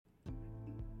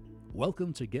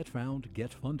Welcome to Get Found,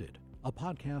 Get Funded, a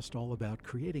podcast all about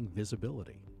creating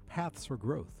visibility, paths for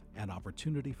growth, and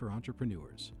opportunity for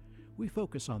entrepreneurs. We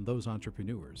focus on those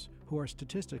entrepreneurs who are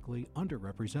statistically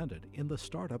underrepresented in the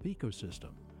startup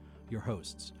ecosystem. Your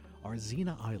hosts are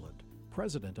Zena Island,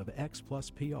 president of X Plus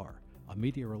PR, a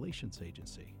media relations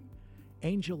agency;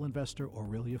 angel investor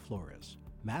Aurelia Flores,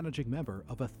 managing member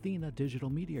of Athena Digital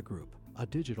Media Group, a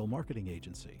digital marketing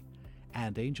agency;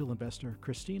 and angel investor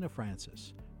Christina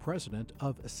Francis, president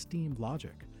of Esteem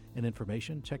Logic, an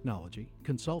information technology,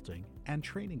 consulting, and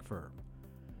training firm.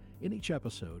 In each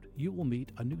episode, you will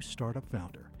meet a new startup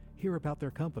founder, hear about their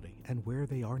company and where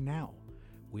they are now.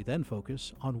 We then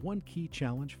focus on one key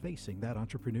challenge facing that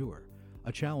entrepreneur,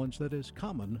 a challenge that is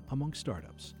common among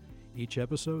startups. Each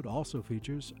episode also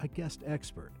features a guest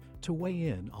expert to weigh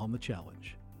in on the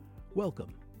challenge.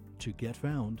 Welcome to Get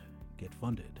Found, Get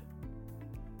Funded.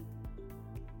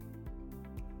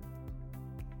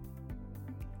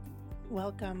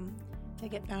 Welcome to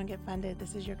Get Found, Get Funded.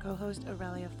 This is your co-host,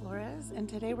 Aurelia Flores, and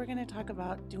today we're going to talk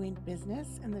about doing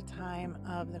business in the time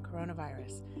of the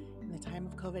coronavirus, in the time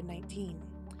of COVID-19.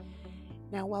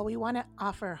 Now, while we want to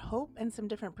offer hope and some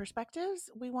different perspectives,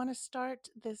 we want to start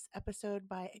this episode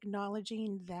by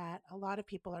acknowledging that a lot of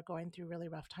people are going through really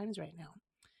rough times right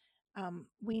now.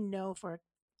 We know for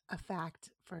a fact,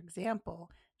 for example,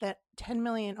 that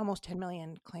almost 10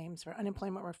 million claims for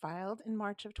unemployment were filed in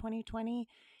March of 2020,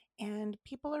 and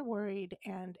people are worried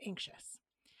and anxious.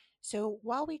 So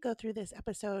while we go through this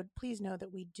episode, please know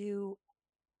that we do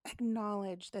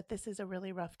acknowledge that this is a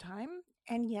really rough time,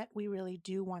 and yet we really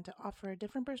do want to offer a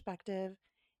different perspective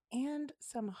and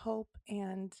some hope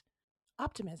and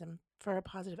optimism for a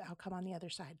positive outcome on the other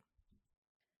side.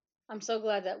 I'm so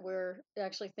glad that we're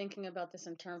actually thinking about this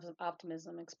in terms of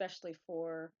optimism, especially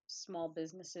for small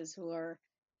businesses who are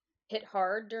hit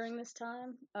hard during this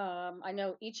time. I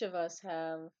know each of us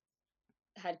have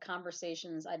had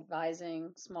conversations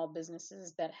advising small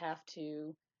businesses that have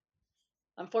to,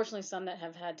 unfortunately, some that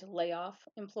have had to lay off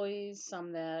employees,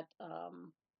 some that, are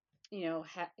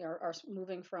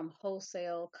moving from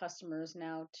wholesale customers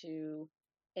now to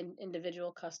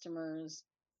individual customers,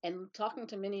 and talking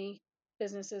to many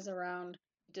businesses around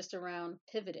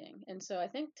pivoting. And so I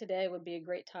think today would be a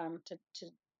great time to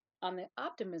on the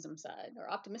optimism side or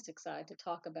optimistic side to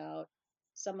talk about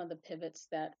some of the pivots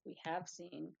that we have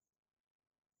seen.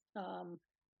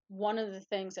 One of the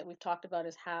things that we've talked about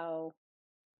is how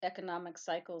economic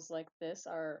cycles like this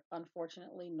are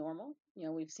unfortunately normal.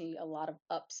 We've seen a lot of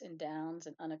ups and downs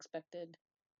and unexpected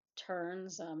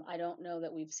turns. I don't know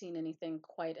that we've seen anything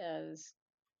quite as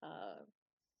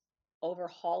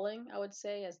overhauling, I would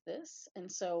say, as this. And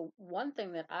so, one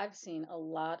thing that I've seen a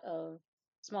lot of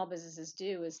small businesses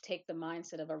do is take the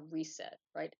mindset of a reset,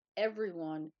 right?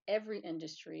 Everyone, every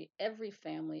industry, every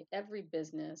family, every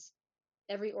business,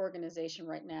 every organization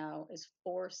right now is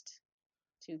forced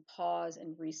to pause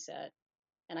and reset.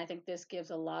 And I think this gives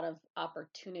a lot of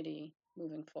opportunity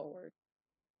moving forward.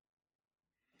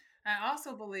 I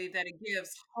also believe that it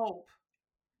gives hope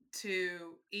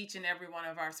to each and every one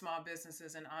of our small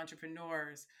businesses and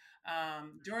entrepreneurs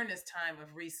during this time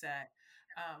of reset.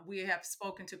 We have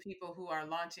spoken to people who are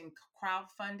launching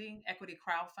equity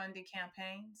crowdfunding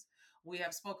campaigns. We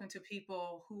have spoken to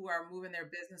people who are moving their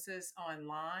businesses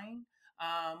online,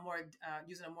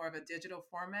 using more of a digital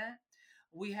format.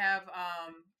 We have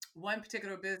one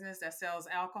particular business that sells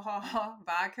alcohol,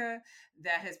 vodka,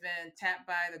 that has been tapped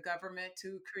by the government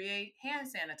to create hand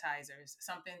sanitizers,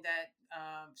 something that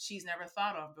she's never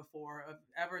thought of before of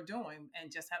ever doing,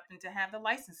 and just happened to have the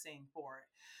licensing for it.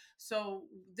 So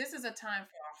this is a time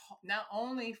for not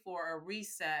only for a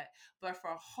reset, but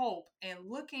for hope and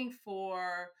looking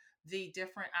for the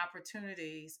different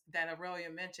opportunities that Aurelia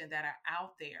mentioned that are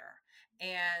out there.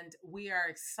 And we are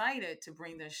excited to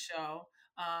bring this show,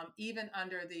 even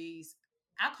under these,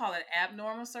 I call it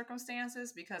abnormal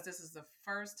circumstances, because this is the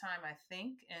first time, I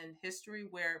think, in history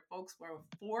where folks were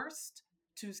forced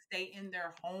to stay in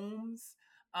their homes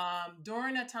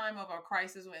during a time of a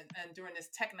crisis and during this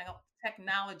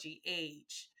technology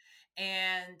age.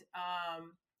 And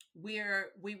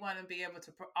we want to be able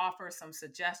to offer some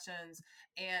suggestions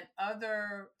and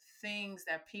other things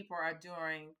that people are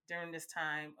doing during this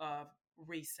time of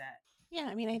reset. Yeah,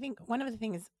 I mean, I think one of the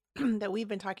things that we've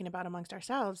been talking about amongst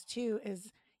ourselves too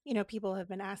is, people have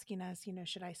been asking us,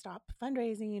 should I stop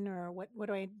fundraising, or what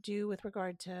do I do with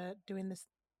regard to doing this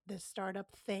startup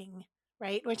thing,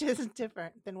 right? Which is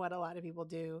different than what a lot of people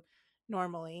do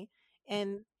normally.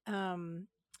 And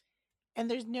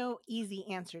there's no easy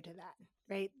answer to that,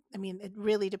 right? I mean, it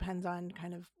really depends on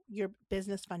kind of your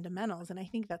business fundamentals. And I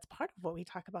think that's part of what we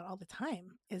talk about all the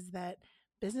time is that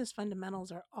business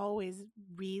fundamentals are always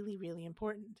really, really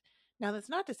important. Now, that's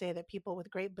not to say that people with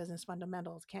great business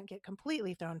fundamentals can't get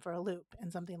completely thrown for a loop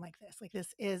in something like this. Like,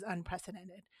 this is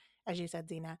unprecedented, as you said,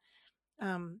 Zena.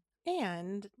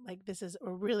 And like, this is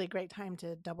a really great time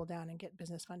to double down and get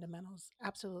business fundamentals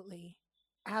absolutely,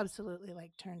 absolutely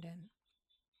like turned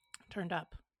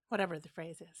up, whatever the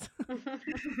phrase is.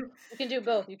 You can do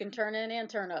both. You can turn in and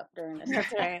turn up during this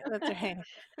That's time. right. That's right.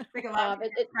 I think a lot of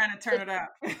It, people it, are trying to turn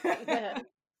it, it up.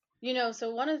 yeah. So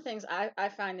one of the things I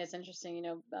find that's interesting,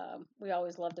 we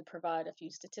always love to provide a few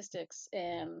statistics,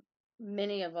 and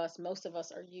most of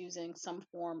us are using some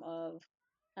form of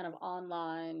kind of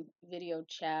online video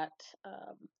chat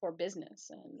for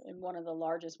business. And one of the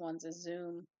largest ones is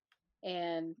Zoom.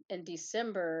 And in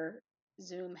December,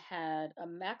 Zoom had a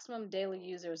maximum daily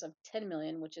users of 10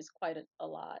 million, which is quite a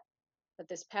lot. But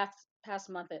this past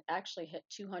month, it actually hit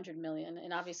 200 million,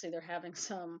 and obviously they're having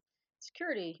some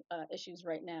security issues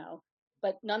right now.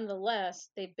 But nonetheless,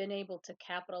 they've been able to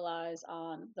capitalize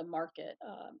on the market.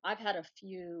 I've had a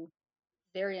few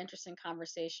very interesting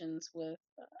conversations with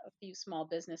a few small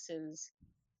businesses,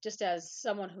 just as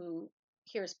someone who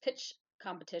hears pitch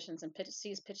competitions and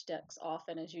sees pitch decks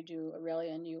often, as you do,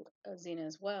 Aurelia, and you, Zena,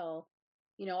 as well.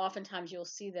 Oftentimes you'll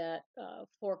see that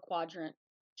four quadrant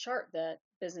chart that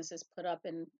businesses put up,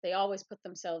 and they always put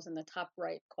themselves in the top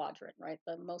right quadrant, right?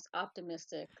 The most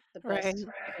optimistic, the Right. best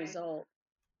result.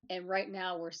 And right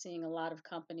now, we're seeing a lot of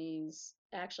companies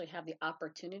actually have the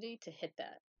opportunity to hit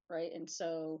that, right? And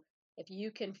so, if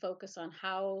you can focus on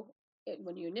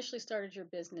when you initially started your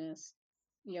business,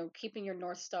 keeping your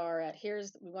North Star at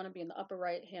we want to be in the upper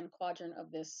right hand quadrant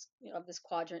of this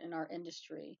quadrant in our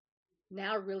industry.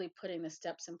 Now, really putting the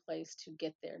steps in place to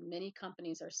get there. Many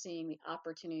companies are seeing the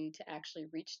opportunity to actually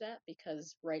reach that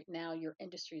because right now your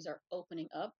industries are opening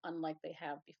up unlike they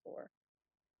have before.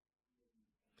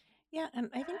 Yeah, and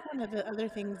I think one of the other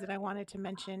things that I wanted to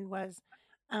mention was,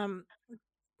 um,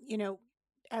 you know,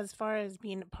 as far as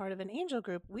being part of an angel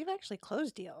group, we've actually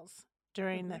closed deals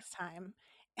during Hmm. this time.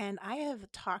 And I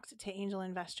have talked to angel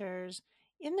investors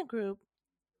in the group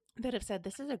that have said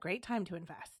this is a great time to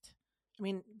invest. I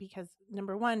mean, because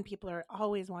number one, people are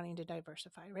always wanting to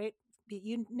diversify, right?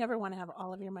 You never want to have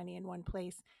all of your money in one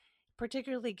place,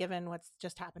 particularly given what's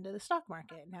just happened to the stock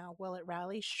market. Now, will it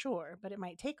rally? Sure, but it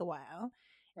might take a while.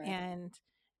 Right. And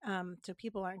so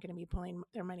people aren't going to be pulling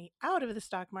their money out of the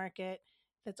stock market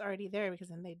that's already there, because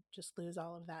then they just lose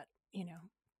all of that.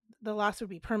 The loss would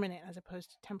be permanent as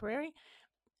opposed to temporary.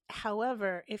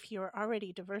 However, if you're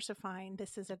already diversifying,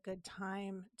 this is a good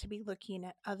time to be looking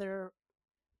at other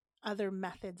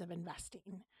methods of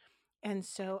investing. And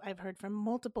so I've heard from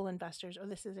multiple investors, oh,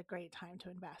 this is a great time to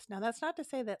invest. Now, that's not to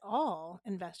say that all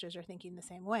investors are thinking the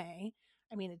same way.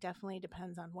 I mean, it definitely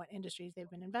depends on what industries they've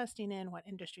been investing in, what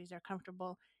industries they're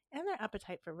comfortable, and their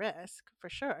appetite for risk, for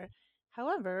sure.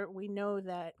 However, we know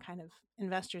that kind of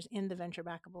investors in the venture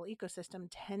backable ecosystem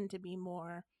tend to be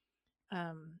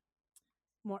um,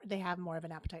 they have more of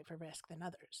an appetite for risk than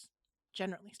others,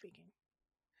 generally speaking.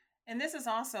 And this is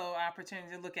also an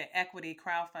opportunity to look at equity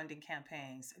crowdfunding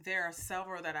campaigns. There are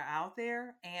several that are out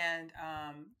there, and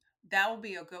that will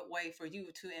be a good way for you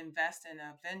to invest in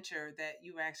a venture that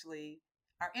you actually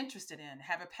are interested in,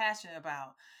 have a passion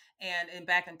about. And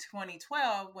back in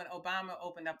 2012, when Obama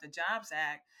opened up the Jobs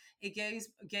Act, it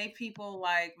gave people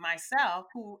like myself,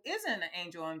 who isn't an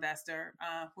angel investor,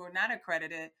 who are not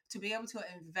accredited, to be able to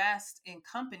invest in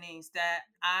companies that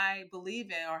I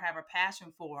believe in or have a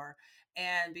passion for,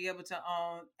 and be able to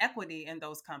own equity in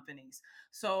those companies.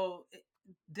 So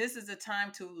this is a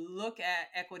time to look at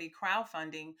equity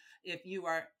crowdfunding if you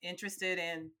are interested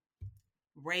in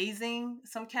raising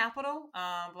some capital,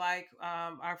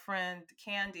 our friend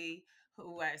Candy,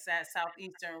 who is at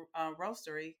Southeastern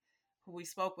Roastery, who we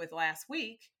spoke with last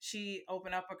week. She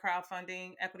opened up a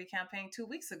crowdfunding equity campaign 2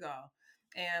 weeks ago.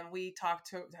 And we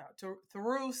talked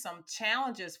through some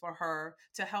challenges for her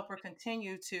to help her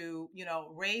continue to,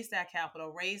 raise that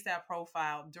capital, raise that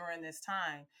profile during this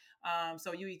time.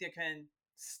 So you either can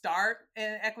start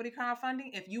in equity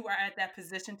crowdfunding if you are at that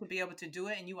position to be able to do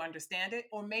it and you understand it,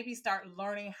 or maybe start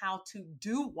learning how to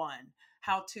do one,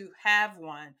 how to have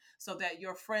one, so that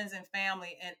your friends and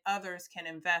family and others can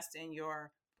invest in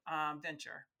your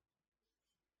venture.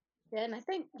 Yeah, and I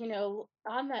think,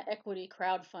 on that equity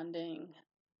crowdfunding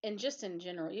and just in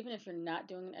general, even if you're not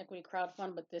doing an equity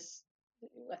crowdfund, but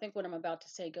I think what I'm about to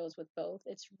say goes with both.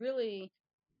 It's really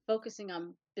focusing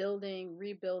on building,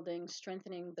 rebuilding,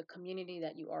 strengthening the community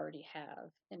that you already have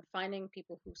and finding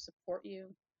people who support you.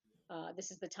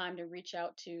 This is the time to reach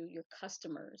out to your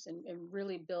customers and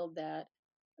really build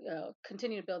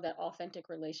continue to build that authentic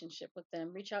relationship with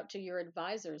them. Reach out to your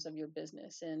advisors of your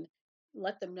business and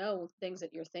let them know things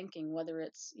that you're thinking, whether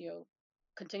it's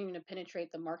continuing to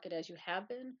penetrate the market as you have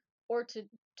been, or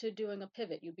to doing a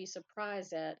pivot. You'd be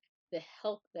surprised at the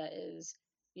help that is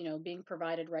being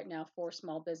provided right now for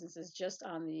small businesses just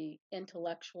on the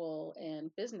intellectual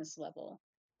and business level.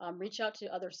 Reach out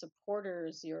to other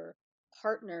supporters, your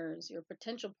partners, your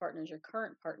potential partners, your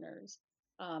current partners.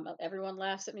 Everyone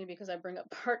laughs at me because I bring up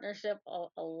partnership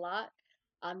a lot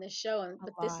on this show, A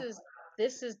but lot.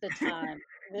 this is the time.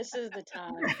 This is the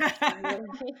time to really.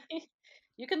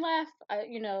 You can laugh.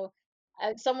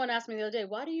 Someone asked me the other day,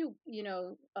 why do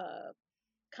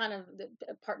kind of the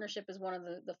partnership is one of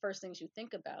the first things you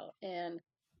think about. And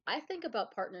I think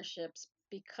about partnerships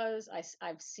because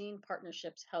I've seen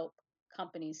partnerships help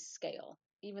companies scale,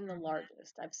 even the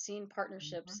largest. I've seen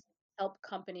partnerships Mhm. help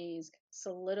companies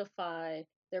solidify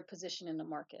their position in the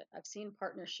market. I've seen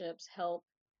partnerships help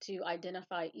to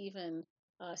identify even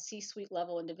C-suite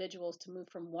level individuals to move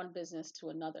from one business to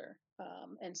another.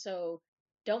 And so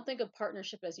don't think of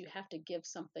partnership as you have to give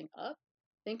something up.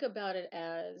 Think about it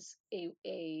as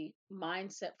a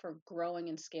mindset for growing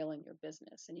and scaling your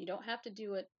business. And you don't have to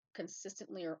do it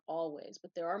consistently or always,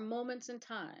 but there are moments in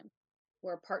time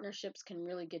where partnerships can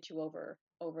really get you over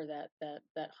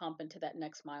that hump into that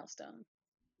next milestone.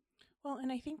 Well,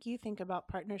 and I think you think about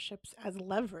partnerships as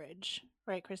leverage,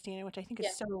 right, Christina, which I think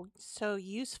is Yeah. so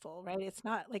useful, right? It's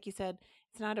not like you said,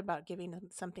 it's not about giving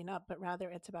them something up, but rather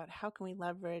it's about how can we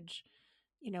leverage,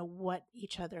 what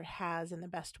each other has in the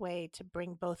best way to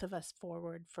bring both of us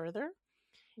forward further.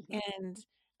 Hmm. And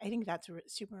I think that's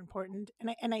super important.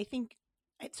 And I think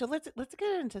so. Let's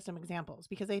get into some examples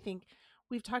because I think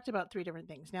we've talked about three different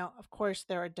things. Now, of course,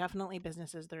 there are definitely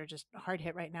businesses that are just hard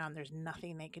hit right now, and there's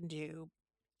nothing they can do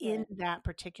in Right. that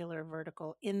particular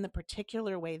vertical in the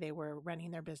particular way they were running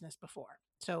their business before.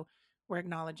 So we're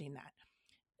acknowledging that.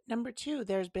 Number two,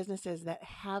 there's businesses that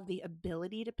have the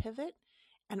ability to pivot.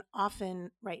 And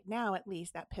often, right now, at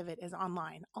least, that pivot is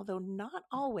online, although not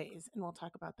always. And we'll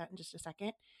talk about that in just a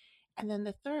second. And then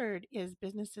the third is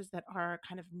businesses that are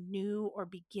kind of new or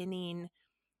beginning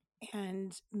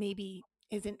and maybe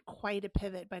isn't quite a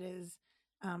pivot, but is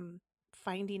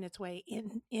finding its way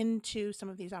into some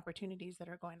of these opportunities that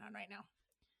are going on right now.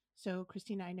 So,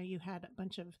 Christina, I know you had a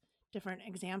bunch of different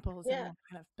examples, and Yeah. we'll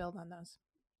kind of build on those.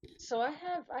 So I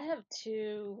have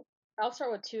two. I'll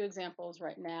start with two examples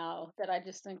right now that I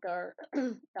just think are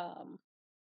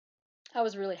I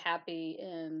was really happy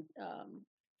and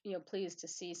pleased to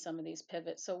see some of these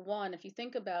pivots. So one, if you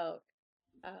think about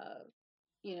uh,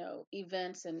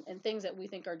 events and things that we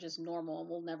think are just normal and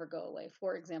will never go away.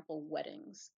 For example,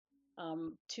 weddings.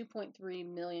 2.3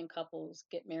 million couples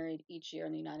get married each year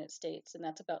in the United States, and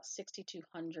that's about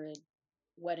 6,200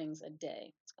 weddings a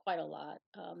day. It's quite a lot.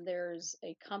 There's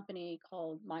a company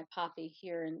called My Poppy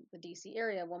here in the DC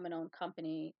area, a woman-owned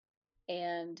company,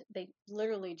 and they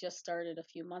literally just started a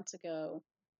few months ago,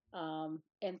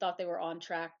 and thought they were on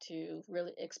track to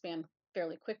really expand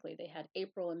fairly quickly. They had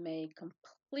April and May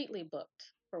completely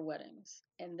booked for weddings,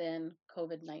 and then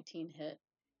COVID-19 hit.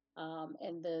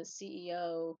 And the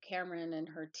CEO, Cameron, and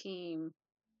her team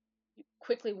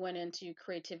quickly went into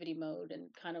creativity mode and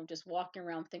kind of just walking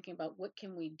around thinking about what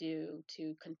can we do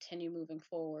to continue moving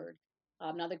forward.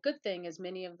 Now the good thing is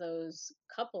many of those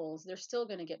couples, they're still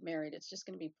going to get married. It's just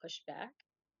going to be pushed back.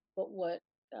 But what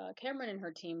Cameron and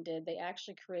her team did, they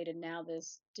actually created now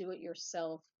this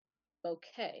do-it-yourself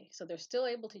bouquet. So they're still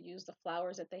able to use the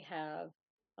flowers that they have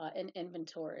in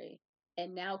inventory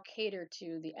and now cater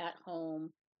to the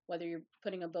at-home, whether you're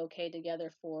putting a bouquet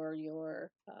together for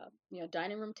your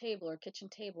dining room table or kitchen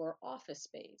table or office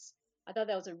space. I thought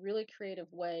that was a really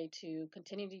creative way to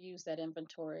continue to use that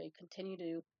inventory, continue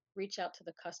to reach out to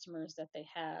the customers that they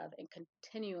have, and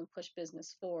continue and push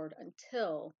business forward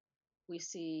until we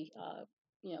see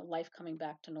life coming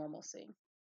back to normalcy.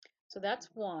 So that's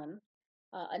one.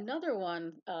 Another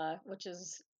one, which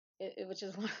is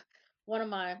one of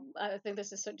my, I think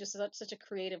this is just such a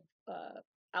creative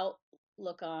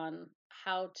outlook on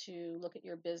how to look at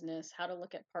your business, how to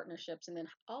look at partnerships, and then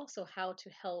also how to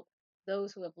help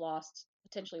those who have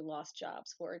potentially lost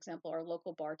jobs. For example, our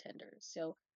local bartenders.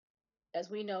 So as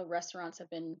we know, restaurants have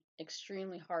been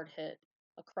extremely hard hit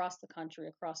across the country,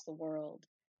 across the world.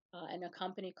 And a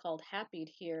company called Happy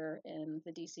here in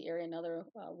the DC area, another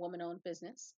woman owned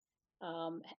business,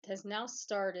 has now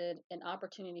started an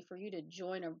opportunity for you to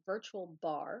join a virtual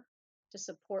bar to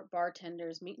support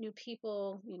bartenders, meet new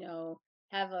people,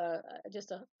 have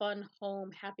just a fun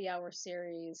home happy hour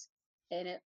series. And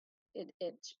it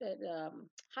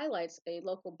highlights a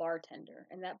local bartender,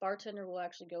 and that bartender will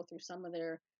actually go through some of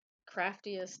their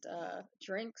craftiest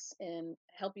drinks and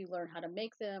help you learn how to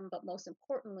make them. But most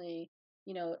importantly,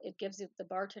 it gives the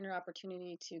bartender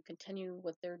opportunity to continue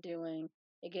what they're doing.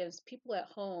 It gives people at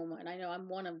home, and I know I'm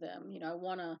one of them. I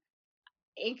want to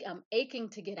I'm aching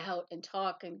to get out and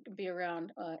talk and be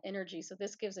around energy. So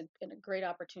this gives a great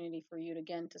opportunity for you to,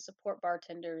 again, to support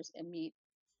bartenders and meet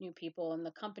new people. And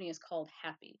the company is called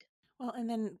Happied. Well, and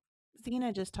then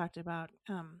Zena just talked about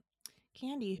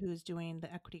Candy, who's doing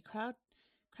the equity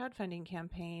crowdfunding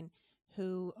campaign,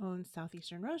 who owns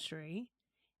Southeastern Roastery,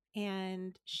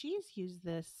 and she's used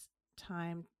this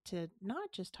time to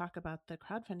not just talk about the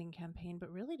crowdfunding campaign,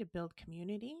 but really to build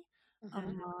community Hmm.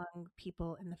 among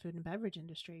people in the food and beverage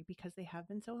industry because they have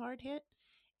been so hard hit,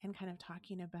 and kind of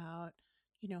talking about,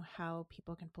 how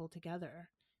people can pull together.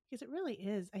 Because it really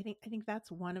is. I think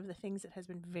that's one of the things that has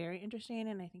been very interesting.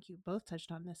 And I think you both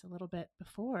touched on this a little bit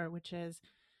before, which is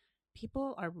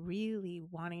people are really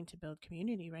wanting to build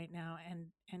community right now and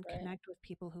Right. connect with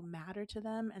people who matter to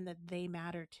them and that they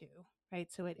matter to,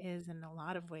 right? So it is in a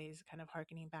lot of ways kind of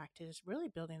harkening back to just really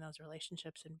building those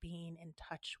relationships and being in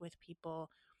touch with people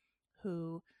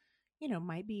who,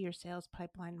 might be your sales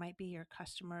pipeline, might be your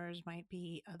customers, might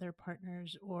be other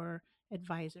partners or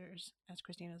advisors, as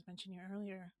Christina was mentioning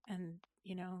earlier. And,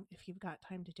 if you've got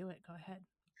time to do it, go ahead.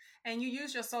 And you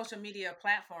use your social media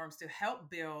platforms to help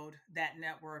build that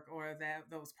network or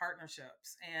those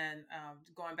partnerships. And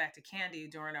going back to Candy,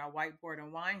 during our whiteboard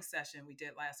and wine session we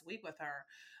did last week with her,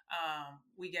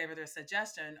 we gave her the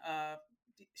suggestion of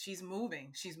she's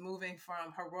moving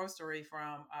from her roastery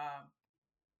from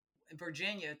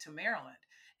Virginia to Maryland.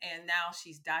 And now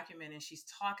she's documenting, she's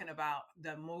talking about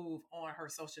the move on her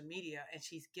social media, and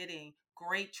she's getting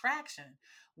great traction,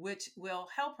 which will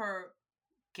help her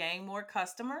gain more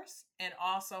customers, and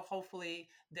also hopefully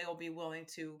they'll be willing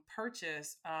to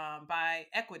purchase by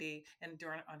equity and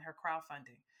during on her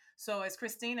crowdfunding. So as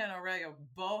Christina and Aurelia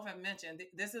both have mentioned,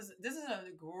 this is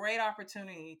a great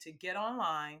opportunity to get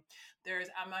online.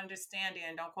 I'm understanding,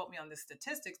 and don't quote me on the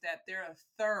statistics, that there are a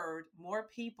third more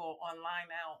people online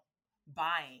now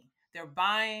buying. They're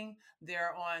buying,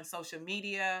 they're on social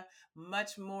media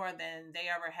much more than they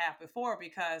ever have before,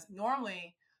 because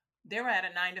normally they were at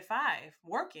a 9 to 5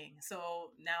 working.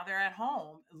 So now they're at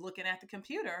home looking at the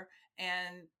computer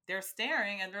and they're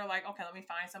staring and they're like, okay, let me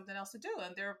find something else to do.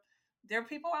 And there are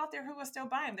people out there who are still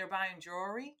buying. They're buying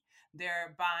jewelry.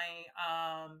 They're buying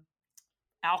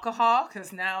alcohol,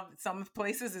 because now some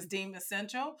places is deemed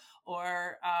essential,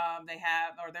 or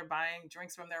they're buying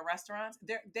drinks from their restaurants.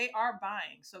 They are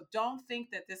buying. So don't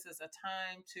think that this is a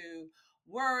time to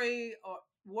worry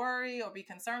or be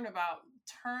concerned about.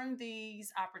 Turn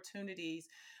these opportunities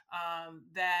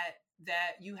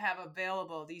that you have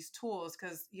available, these tools,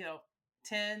 because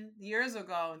 10 years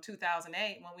ago in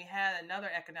 2008, when we had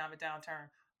another economic downturn,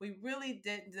 we really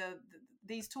did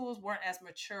these tools weren't as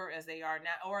mature as they are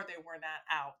now, or they were not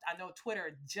out. I know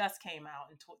Twitter just came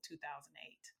out in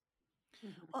 2008.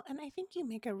 Hmm. Well, and I think you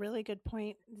make a really good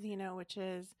point, Zeno, which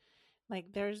is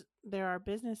like there are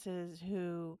businesses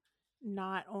who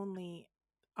not only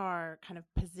are kind of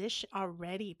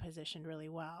already positioned really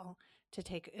well to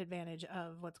take advantage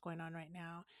of what's going on right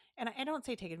now. And I don't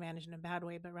say take advantage in a bad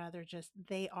way, but rather just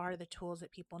they are the tools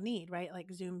that people need, right?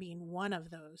 Like Zoom being one of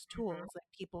those Mm-hmm. tools that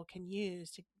people can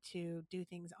use to do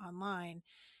things online.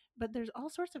 But there's all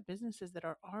sorts of businesses that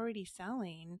are already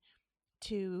selling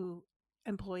to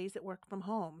employees that work from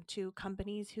home, to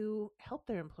companies who help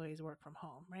their employees work from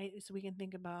home, right? So we can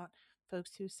think about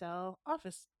folks who sell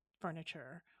office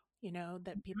furniture,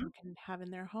 that people can have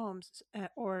in their homes,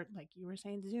 or like you were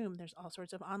saying, Zoom. There's all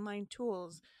sorts of online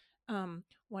tools.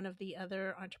 One of the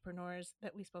other entrepreneurs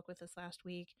that we spoke with this last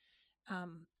week,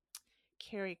 um,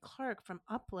 Carrie Clark from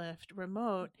Uplift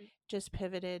Remote, just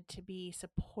pivoted to be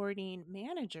supporting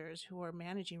managers who are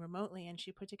managing remotely. And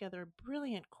she put together a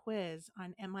brilliant quiz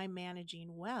on, am I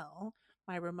managing well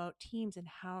my remote teams, and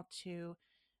how to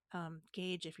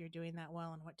gauge if you're doing that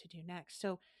well and what to do next.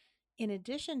 So, in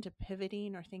addition to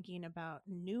pivoting or thinking about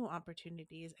new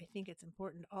opportunities, I think it's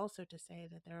important also to say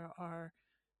that there are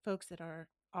folks that are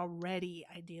already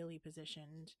ideally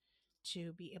positioned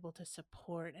to be able to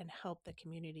support and help the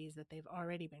communities that they've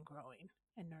already been growing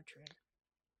and nurturing.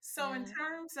 So, in Yeah.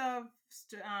 terms of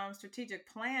strategic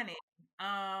planning,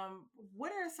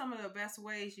 what are some of the best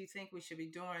ways you think we should be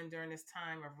doing during this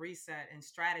time of reset and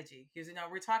strategy? Because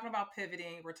we're talking about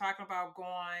pivoting, we're talking about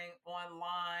going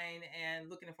online and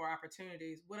looking for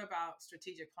opportunities. What about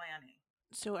strategic planning?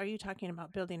 So are you talking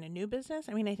about building a new business?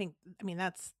 I mean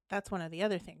that's one of the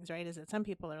other things, right? Is that some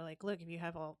people are like, look, if you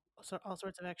have all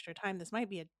sorts of extra time, this might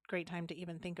be a great time to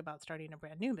even think about starting a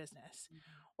brand new business.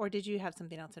 Or did you have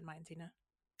something else in mind, Zena?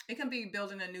 It can be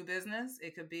building a new business.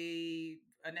 It could be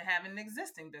having an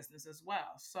existing business as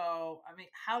well. So, I mean,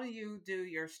 how do you do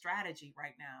your strategy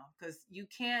right now? Because you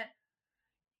can't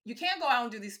go out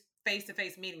and do these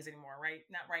face-to-face meetings anymore, right?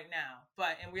 Not right now.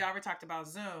 But and we already talked about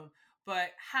Zoom. But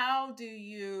how do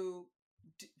you,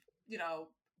 you know,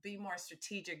 be more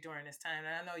strategic during this time?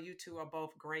 And I know you two are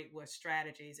both great with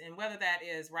strategies, and whether that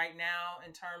is right now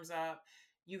in terms of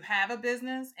you have a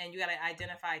business and you got to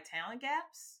identify talent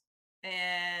gaps.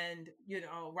 And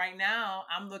right now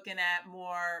I'm looking at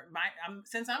more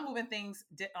since I'm moving things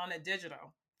on a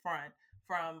digital front,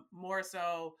 from more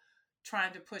so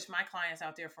trying to push my clients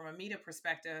out there from a media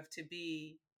perspective to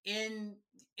be in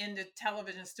the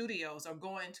television studios or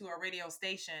going to a radio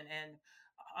station and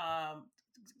um,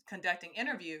 conducting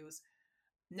interviews.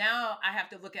 Now I have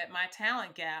to look at my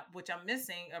talent gap, which I'm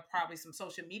missing, are probably some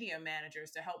social media managers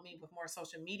to help me with more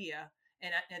social media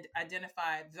and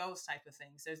identify those type of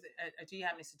things. Do you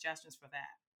have any suggestions for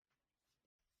that?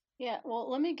 Yeah, well,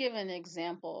 let me give an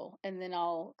example and then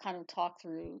I'll kind of talk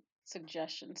through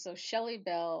suggestions. So, Shelley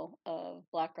Bell of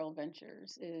Black Girl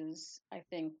Ventures is, I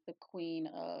think, the queen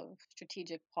of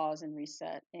strategic pause and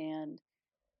reset. And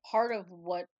part of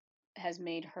what has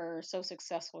made her so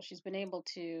successful, she's been able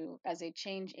to, as a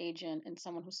change agent and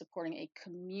someone who's supporting a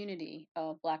community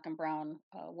of Black and Brown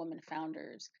women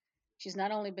founders, she's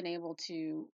not only been able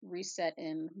to reset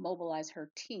and mobilize her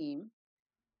team,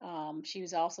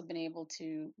 she's also been able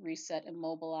to reset and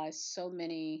mobilize so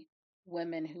many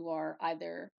women who are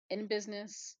either in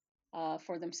business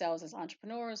for themselves as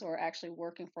entrepreneurs or actually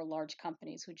working for large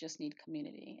companies who just need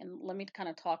community. And let me kind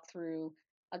of talk through,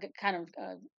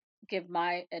 give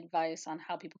my advice on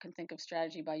how people can think of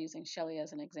strategy by using Shelley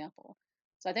as an example.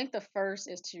 So I think the first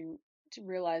is to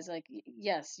realize, like,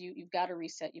 yes, you've got to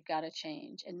reset, you've got to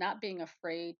change, and not being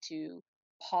afraid to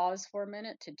pause for a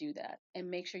minute to do that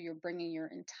and make sure you're bringing your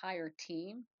entire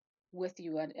team with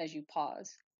you as you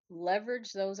pause.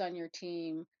 Leverage those on your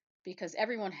team because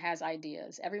everyone has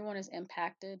ideas. Everyone is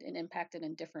impacted and impacted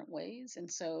in different ways. And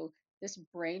so this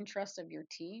brain trust of your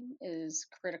team is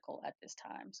critical at this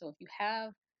time. So if you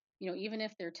have, even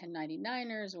if they're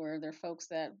 1099ers or they're folks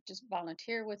that just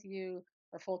volunteer with you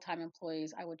or full-time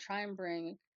employees, I would try and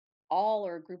bring all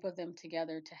or a group of them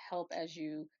together to help as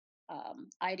you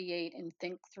ideate and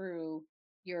think through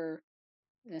your,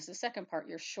 and this is the second part,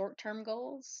 your short term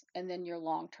goals and then your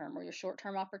long term, or your short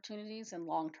term opportunities and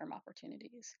long term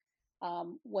opportunities.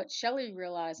 What Shelley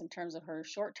realized in terms of her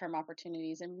short term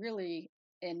opportunities, and really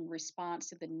in response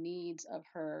to the needs of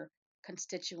her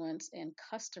constituents and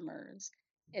customers,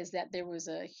 is that there was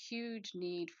a huge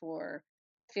need for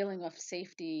feeling of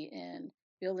safety and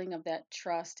building of that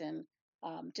trust and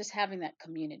just having that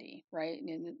community, right?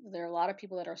 And there are a lot of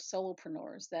people that are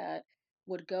solopreneurs that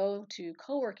would go to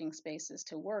co-working spaces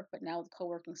to work, but now the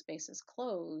co-working spaces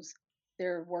close,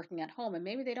 they're working at home and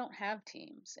maybe they don't have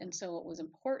teams. And so what was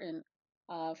important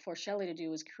for Shelley to do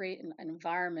was create an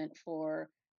environment for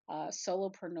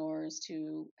solopreneurs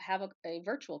to have a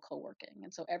virtual co-working.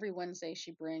 And so every Wednesday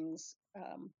she brings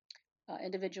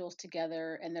individuals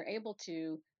together and they're able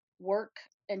to work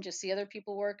and just see other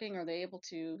people working, or they're able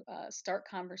to start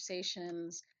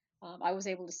conversations. I was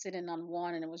able to sit in on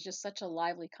one, and it was just such a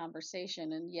lively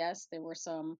conversation. And yes, there were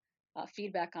some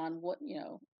feedback on what,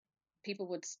 people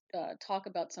would talk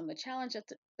about some of the challenges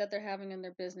that they're having in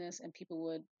their business, and people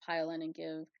would pile in and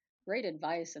give great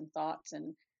advice and thoughts.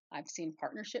 And I've seen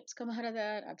partnerships come out of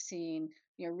that. I've seen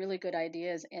really good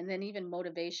ideas, and then even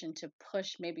motivation to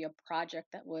push maybe a project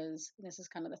that was. And this is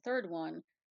kind of the third one.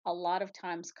 A lot of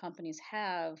times companies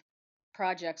have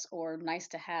projects or nice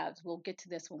to haves. We'll get to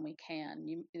this when we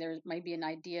can. There might be an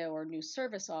idea or new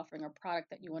service offering or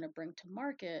product that you want to bring to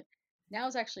market. Now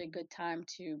is actually a good time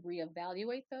to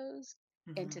reevaluate those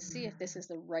and to see if this is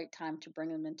the right time to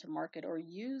bring them into market, or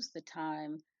use the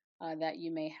time that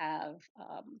you may have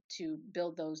to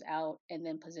build those out and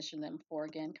then position them for,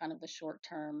 again, kind of the short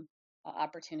term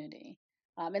opportunity.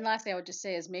 And lastly, I would just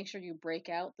say is make sure you break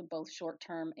out the both short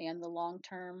term and the long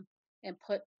term and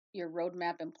put your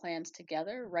roadmap and plans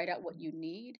together, write out what you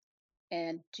need,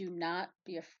 and do not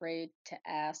be afraid to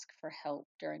ask for help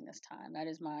during this time. That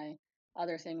is my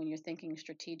other thing when you're thinking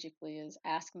strategically, is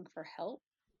asking for help,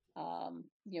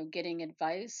 getting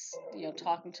advice,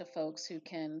 talking to folks who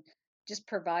can just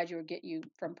provide you or get you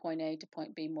from point A to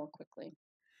point B more quickly.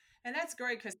 And that's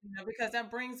great, Christina, because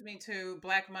that brings me to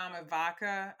Black Mama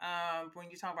Vodka. When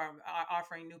you talk about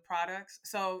offering new products,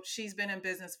 so she's been in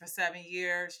business for 7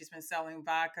 years. She's been selling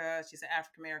vodka. She's an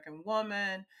African American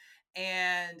woman,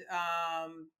 and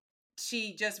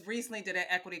she just recently did an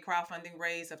equity crowdfunding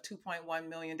raise of $2.1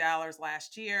 million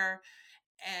last year.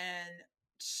 And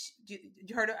you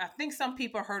heard. I think some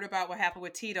people heard about what happened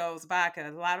with Tito's vodka.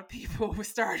 A lot of people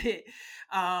started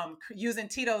using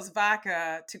Tito's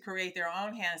vodka to create their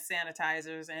own hand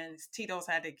sanitizers, and Tito's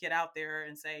had to get out there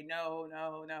and say, no,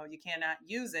 no, no, you cannot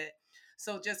use it.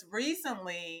 So just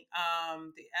recently,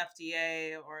 the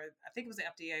FDA, or I think it was the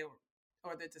FDA,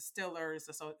 or the Distillers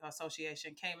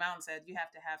Association, came out and said you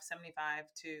have to have 70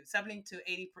 to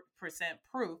 80%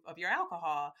 proof of your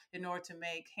alcohol in order to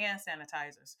make hand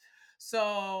sanitizers.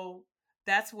 So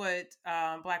that's what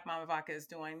Black Mama Vodka is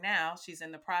doing now. She's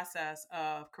in the process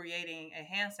of creating a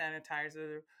hand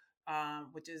sanitizer,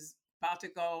 which is about to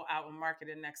go out and market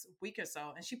in the next week or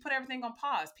so. And she put everything on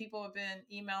pause. People have been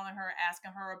emailing her,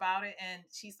 asking her about it. And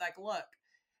she's like, look,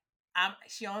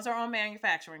 she owns her own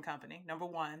manufacturing company, number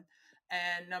one.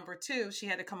 And number two, she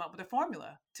had to come up with a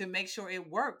formula to make sure it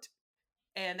worked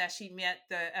and that she met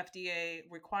the FDA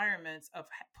requirements of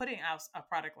putting out a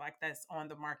product like this on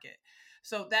the market.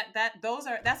 So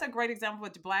that's a great example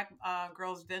with Black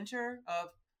Girls Venture of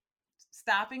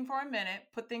stopping for a minute,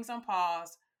 put things on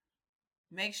pause,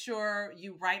 make sure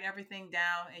you write everything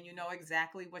down and you know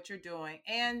exactly what you're doing,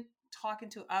 and talking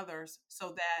to others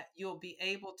so that you'll be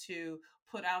able to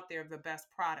put out there the best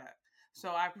product. So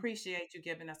I appreciate you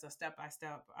giving us a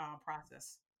step-by-step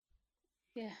process.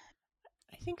 Yeah.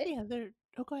 I think the other,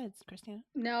 oh, go ahead, Christina.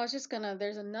 No, I was just gonna,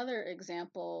 there's another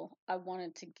example I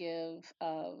wanted to give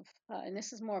of, and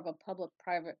this is more of a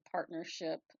public-private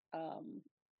partnership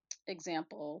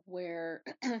example where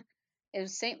it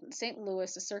was St.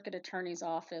 Louis, the Circuit Attorney's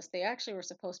Office. They actually were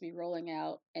supposed to be rolling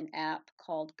out an app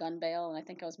called Gun Bail, and I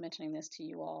think I was mentioning this to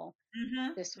you all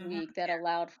this week, that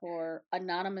allowed for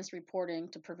anonymous reporting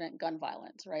to prevent gun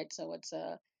violence, right? So it's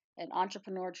an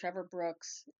entrepreneur, Trevor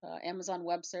Brooks, Amazon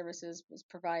Web Services was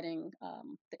providing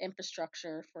the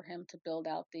infrastructure for him to build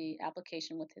out the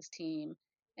application with his team,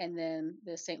 and then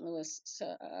the St. Louis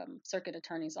Circuit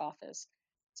Attorney's Office.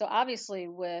 So obviously,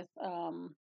 with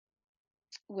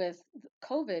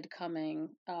COVID coming,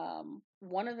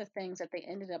 one of the things that they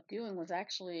ended up doing was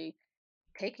actually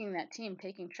taking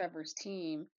Trevor's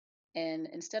team, and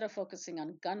instead of focusing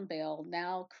on gun bail,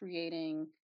 now creating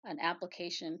an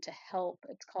application to help.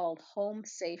 It's called Home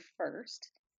Safe First,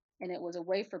 and it was a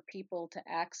way for people to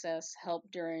access help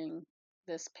during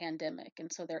this pandemic.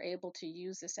 And so they're able to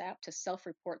use this app to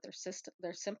self-report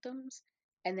their symptoms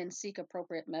and then seek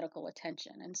appropriate medical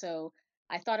attention. And so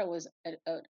I thought it was,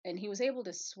 and he was able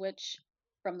to switch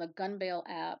from the gun bail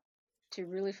app to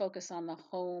really focus on the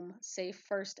Home Safe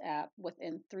First app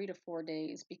within 3 to 4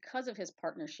 days because of his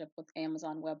partnership with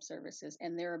Amazon Web Services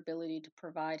and their ability to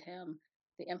provide him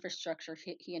the infrastructure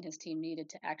he and his team needed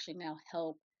to actually now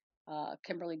help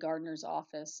Kimberly Gardner's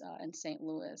office in St.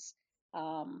 Louis.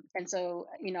 And so,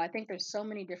 I think there's so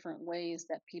many different ways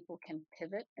that people can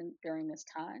pivot during this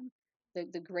time.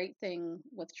 The great thing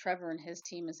with Trevor and his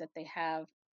team is that they have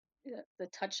the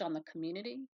touch on the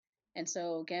community. And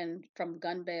so, again, from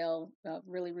gun bail,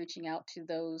 really reaching out to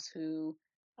those who,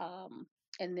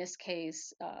 in this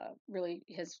case, really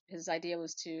his idea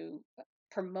was to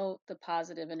promote the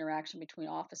positive interaction between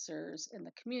officers and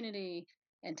the community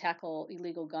and tackle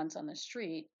illegal guns on the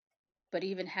street. But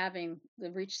even having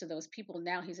the reach to those people,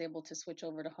 now he's able to switch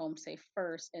over to Home Safe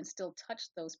First and still touch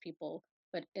those people,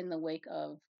 but in the wake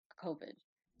of COVID.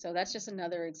 So that's just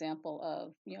another example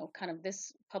of, kind of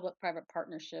this public-private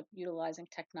partnership utilizing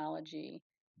technology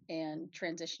and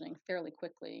transitioning fairly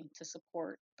quickly to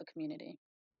support the community.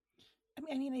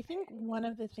 I think one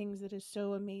of the things that is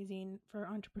so amazing for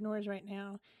entrepreneurs right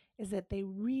now is that they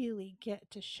really get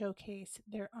to showcase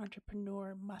their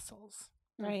entrepreneur muscles,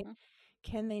 right?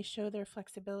 Mm-hmm. Can they show their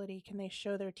flexibility? Can they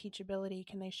show their teachability?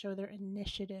 Can they show their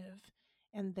initiative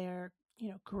and their,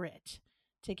 grit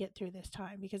to get through this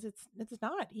time? Because it's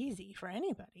not easy for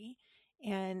anybody.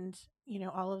 And,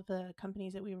 all of the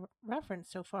companies that we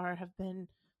referenced so far have been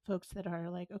folks that are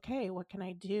like, okay, what can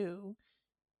I do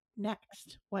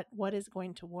next? What is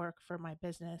going to work for my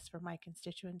business, for my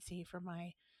constituency, for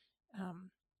my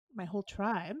my whole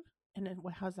tribe? And then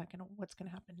what's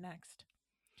gonna happen next?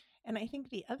 And I think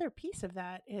the other piece of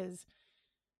that is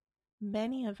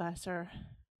many of us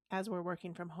as we're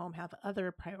working from home, have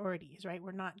other priorities, right?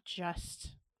 We're not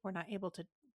able to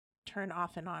turn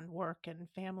off and on work and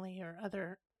family or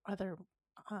other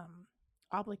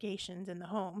obligations in the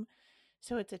home.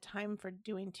 So it's a time for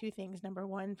doing two things. Number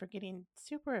one, for getting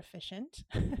super efficient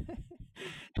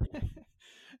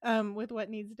with what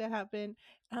needs to happen.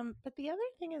 But the other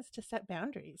thing is to set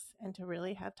boundaries and to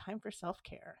really have time for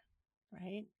self-care,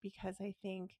 right? Because I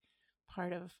think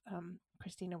part of,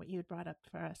 Christina, what you had brought up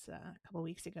for us a couple of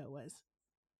weeks ago was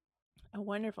a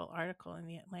wonderful article in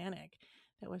the Atlantic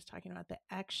that was talking about the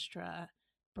extra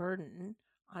burden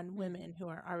on Mm. women who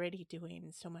are already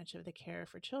doing so much of the care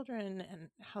for children and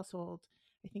household.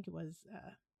 I think it was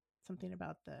something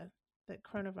about the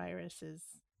coronavirus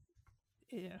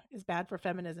is bad for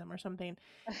feminism or something.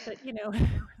 But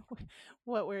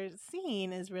what we're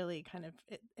seeing is really kind of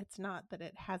it's not that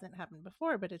it hasn't happened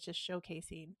before, but it's just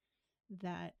showcasing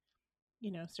that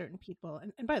certain people,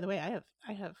 and by the way,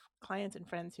 I have clients and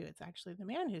friends who it's actually the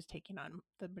man who's taking on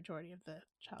the majority of the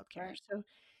childcare. Right.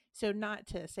 So not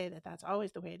to say that that's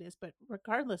always the way it is, but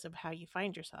regardless of how you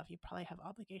find yourself, you probably have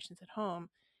obligations at home,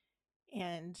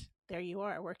 and there you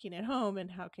are working at home, and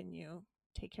how can you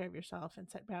take care of yourself and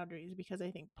set boundaries? Because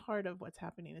I think part of what's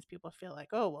happening is people feel like,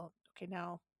 oh well, okay,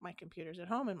 now my computer's at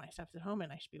home and my stuff's at home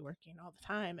and I should be working all the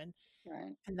time,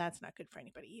 Right. and that's not good for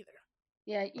anybody either.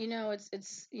 Yeah,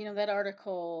 it's that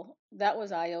article that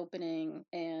was eye-opening,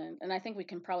 and I think we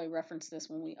can probably reference this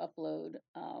when we upload.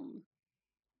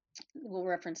 We'll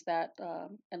reference that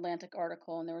Atlantic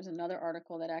article, and there was another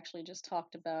article that actually just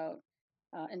talked about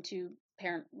in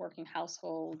two-parent working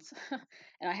households.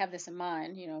 And I have this in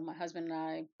mind. My husband and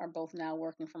I are both now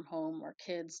working from home. Our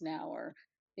kids now are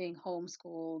being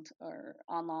homeschooled or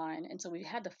online, and so we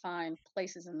had to find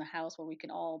places in the house where we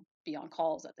can all be on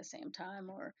calls at the same time,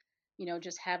 or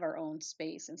just have our own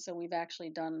space. And so we've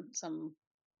actually done some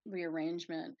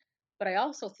rearrangement. But I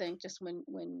also think just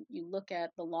when you look at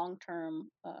the long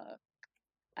term,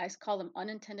 call them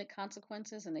unintended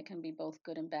consequences, and they can be both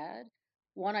good and bad.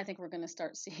 One, I think we're going to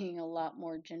start seeing a lot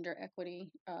more gender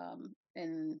equity,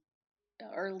 and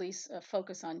or at least a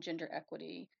focus on gender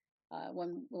equity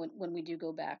when we do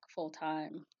go back full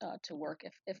time to work,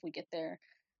 if we get there.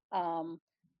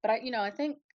 But I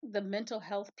think the mental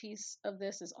health piece of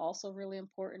this is also really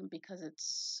important because it's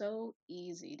so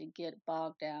easy to get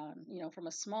bogged down, from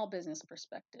a small business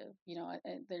perspective.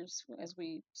 There's, as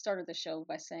we started the show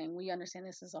by saying, we understand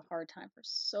this is a hard time for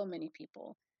so many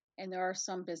people. And there are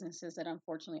some businesses that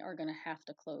unfortunately are going to have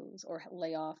to close or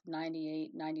lay off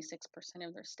 98, 96%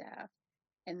 of their staff.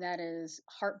 And that is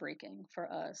heartbreaking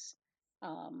for us.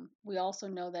 We also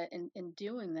know that in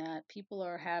doing that, people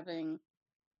are having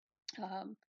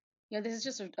this is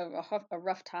just a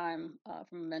rough time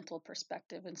from a mental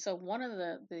perspective. And so, one of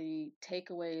the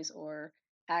takeaways or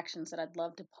actions that I'd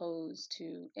love to pose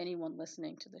to anyone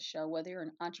listening to the show, whether you're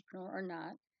an entrepreneur or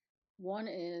not, one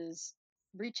is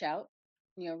reach out.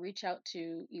 Reach out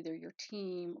to either your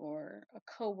team or a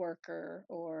coworker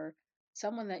or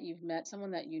someone that you've met,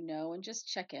 someone that you know, and just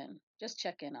check in. Just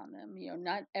check in on them.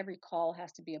 Not every call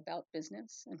has to be about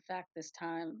business. In fact, this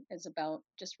time is about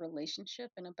just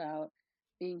relationship and about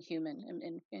being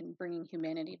human and bringing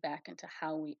humanity back into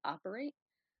how we operate.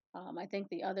 I think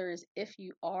the other is if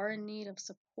you are in need of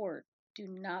support, do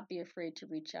not be afraid to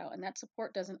reach out. And that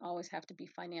support doesn't always have to be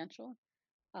financial.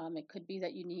 It could be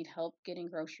that you need help getting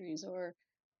groceries or,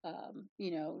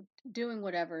 doing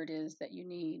whatever it is that you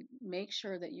need.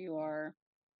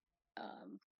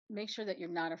 Um, make sure that you're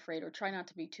not afraid, or try not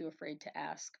to be too afraid to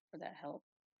ask for that help.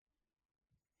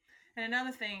 And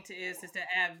another thing is to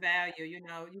add value.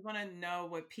 You want to know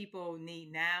what people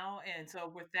need now. And so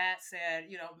with that said,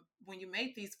 when you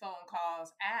make these phone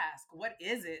calls, ask, what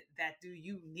is it that do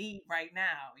you need right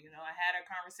now? I had a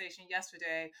conversation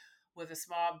yesterday with a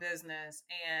small business,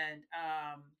 and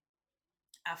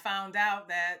I found out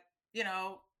that,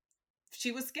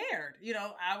 she was scared.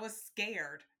 I was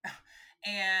scared.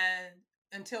 And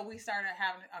until we started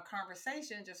having a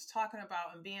conversation, just talking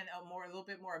about and being a little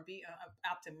bit more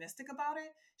optimistic about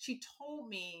it, she told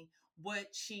me what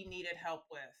she needed help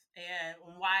with. And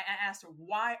why I asked her,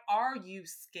 why are you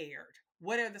scared?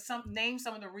 What are name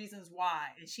some of the reasons why?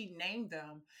 And she named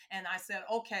them. And I said,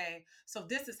 okay, so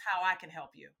this is how I can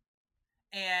help you.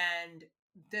 And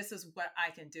this is what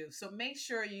I can do. So make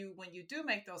sure when you do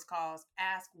make those calls,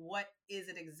 ask what is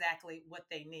it exactly what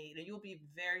they need. And you'll be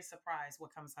very surprised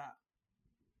what comes up.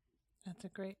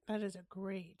 That is a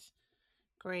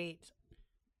great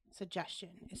suggestion,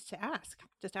 is to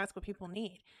just ask what people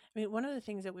need. I mean, one of the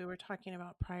things that we were talking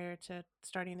about prior to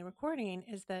starting the recording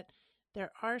is that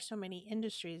there are so many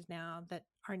industries now that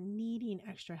are needing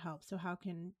extra help. So how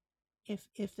can, if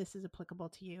this is applicable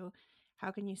to you,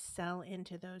 how can you sell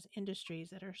into those industries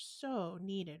that are so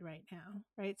needed right now,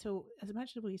 right? So as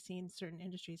much as we've seen certain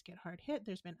industries get hard hit,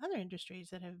 there's been other industries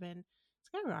that have been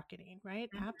skyrocketing, right?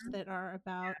 Mm-hmm. Apps that are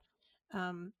about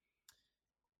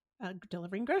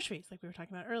delivering groceries, like we were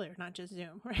talking about earlier, not just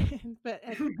Zoom, right? But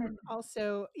and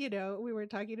also, we were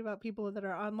talking about people that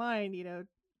are online,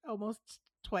 almost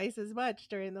twice as much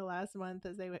during the last month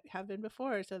as they have been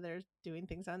before. So they're doing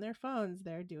things on their phones,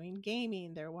 they're doing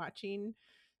gaming, they're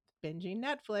binging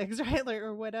Netflix, right?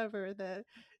 Or whatever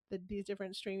these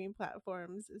different streaming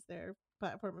platforms as their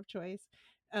platform of choice.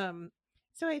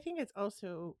 So I think it's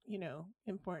also,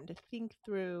 important to think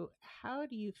through, how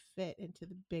do you fit into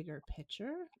the bigger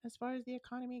picture as far as the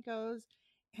economy goes,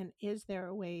 and is there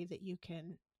a way that you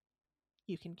can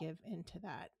give into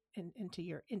that and into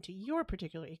your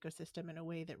particular ecosystem in a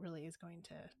way that really is going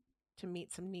to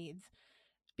meet some needs.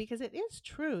 Because it is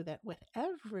true that with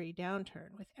every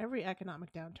downturn, with every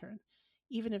economic downturn,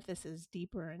 even if this is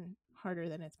deeper and harder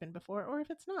than it's been before, or if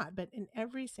it's not, but in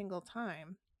every single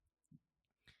time,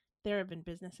 there have been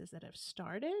businesses that have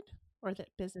started, or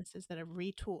that businesses that have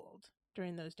retooled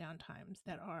during those downtimes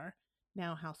that are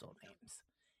now household names.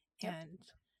 Yep. And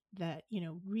that,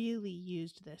 really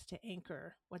used this to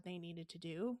anchor what they needed to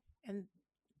do. And,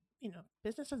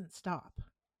 business doesn't stop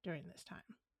during this time.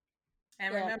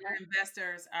 And Yeah. remember,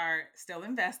 investors are still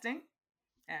investing.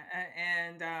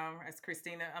 And as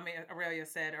Aurelia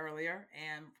said earlier,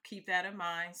 and keep that in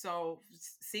mind. So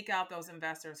seek out those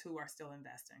investors who are still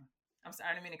investing. I'm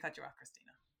sorry, I didn't mean to cut you off,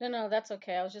 Christina. No, that's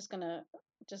okay. I was just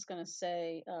gonna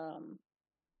say,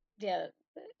 yeah,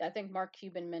 I think Mark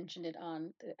Cuban mentioned it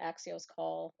on the Axios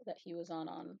call that he was on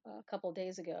a couple of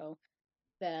days ago,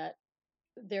 that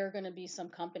there are going to be some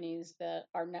companies that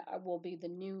will be the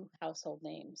new household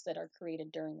names that are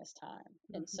created during this time.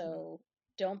 And so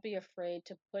don't be afraid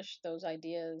to push those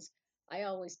ideas. I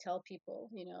always tell people,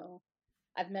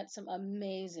 I've met some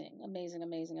amazing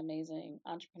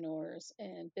entrepreneurs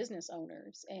and business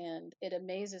owners, and it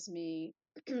amazes me.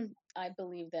 I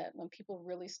believe that when people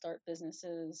really start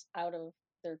businesses out of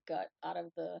their gut, out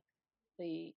of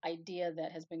the idea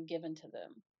that has been given to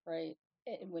them, right?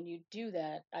 And when you do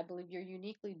that, I believe you're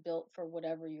uniquely built for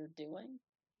whatever you're doing.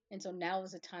 And so now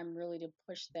is the time really to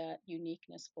push that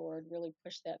uniqueness forward, really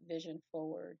push that vision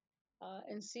forward,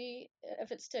 and see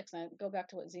if it sticks. And I go back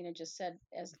to what Zena just said,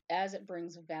 as it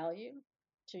brings value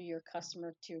to your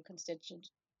customer, to your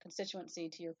constituency,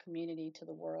 to your community, to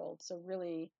the world. So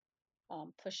really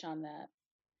push on that.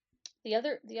 The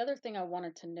other thing I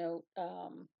wanted to note,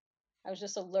 I was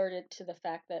just alerted to the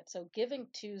fact that, so Giving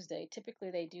Tuesday, typically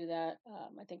they do that,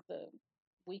 I think the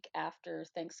week after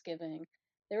Thanksgiving.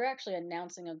 They're actually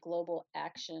announcing a global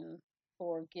action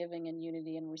for giving and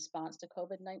unity in response to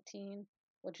COVID-19,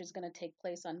 which is going to take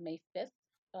place on May 5th,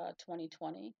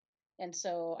 2020. And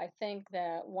so I think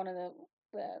that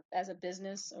as a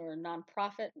business or a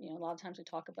nonprofit, a lot of times we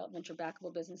talk about venture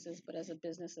backable businesses, but as a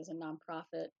business, as a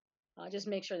nonprofit, just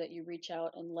make sure that you reach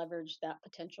out and leverage that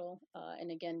potential. And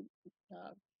again,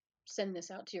 send this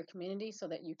out to your community so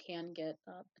that you can get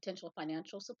potential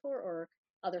financial support or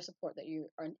other support that you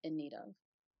are in need of.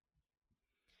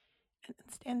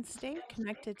 And stay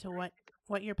connected to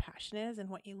what your passion is and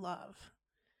what you love.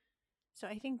 So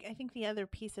I think the other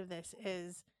piece of this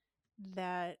is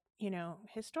that,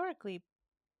 historically,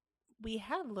 we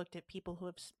have looked at people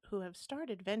who have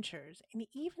started ventures, and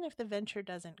even if the venture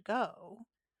doesn't go,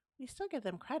 we still give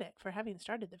them credit for having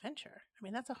started the venture. I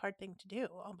mean, that's a hard thing to do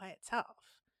all by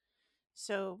itself.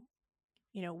 So,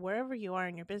 wherever you are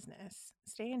in your business,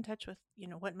 stay in touch with,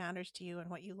 what matters to you and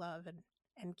what you love,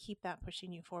 and keep that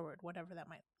pushing you forward, whatever that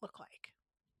might look like.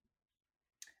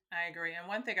 I agree. And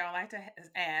one thing I would like to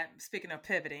add, speaking of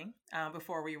pivoting,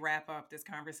 before we wrap up this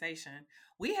conversation,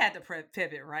 we had to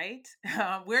pivot, right?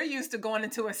 We're used to going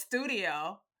into a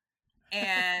studio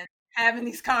and having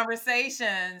these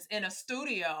conversations in a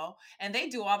studio, and they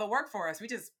do all the work for us. We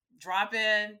just drop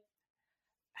in,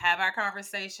 have our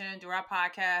conversation, do our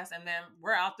podcast, and then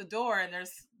we're out the door, and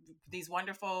there's these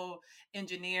wonderful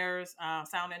engineers,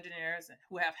 sound engineers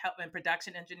who have helped, and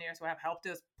production engineers who have helped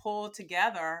us pull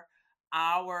together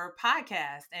our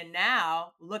podcast. And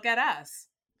now look at us.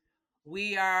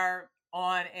 We are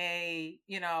on a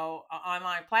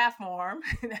online platform.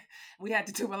 We had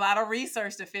to do a lot of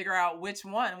research to figure out which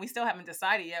one. We still haven't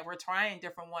decided yet. We're trying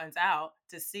different ones out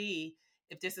to see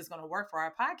if this is going to work for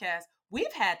our podcast.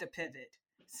 We've had to pivot.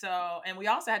 So, and we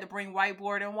also had to bring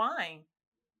Whiteboard and Wine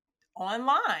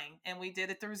online, and we did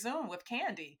it through Zoom with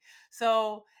Candy.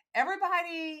 So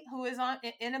everybody who is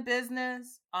in a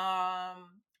business,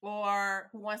 or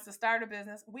who wants to start a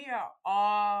business, we are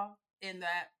all in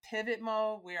that pivot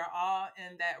mode. We are all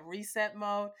in that reset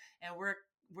mode, and we're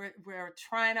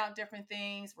trying out different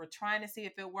things. We're trying to see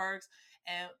if it works,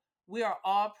 and we are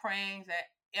all praying that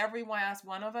every last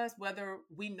one of us, whether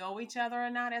we know each other or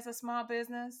not as a small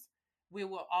business, we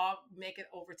will all make it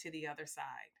over to the other side.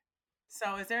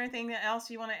 So is there anything else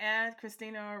you want to add,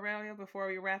 Christina or Aurelia, before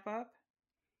we wrap up?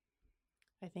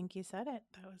 I think you said it.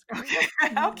 That was great.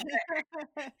 Okay.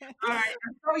 All right.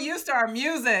 I'm so used to our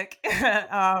music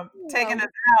taking us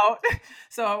out.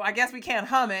 So I guess we can't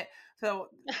hum it. So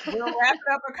we're wrapping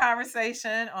up a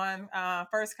conversation on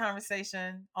first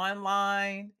conversation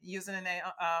online using a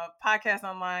podcast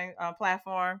online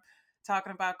platform,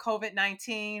 talking about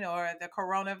COVID-19 or the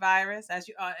coronavirus. As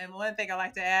you and one thing I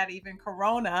like to add, even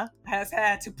Corona has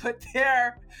had to put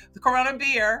the Corona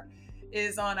beer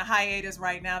is on a hiatus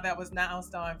right now. That was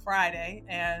announced on Friday,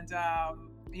 and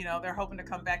they're hoping to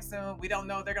come back soon. We don't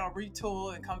know if they're going to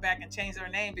retool and come back and change their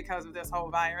name because of this whole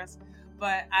virus.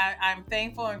 But I'm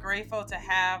thankful and grateful to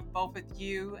have both of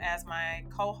you as my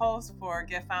co-hosts for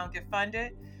Get Found, Get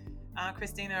Funded.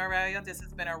 Christina Aurelio, this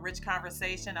has been a rich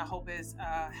conversation. I hope it's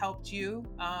helped you,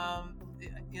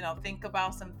 think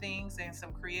about some things and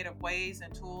some creative ways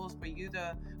and tools for you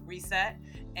to reset.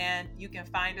 And you can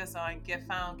find us on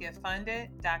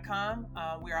getfoundgetfunded.com.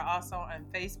 We are also on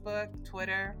Facebook,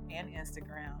 Twitter, and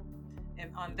Instagram.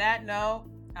 And on that note,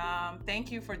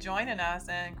 thank you for joining us.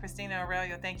 And Christina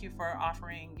Aurelio, thank you for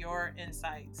offering your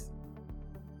insights.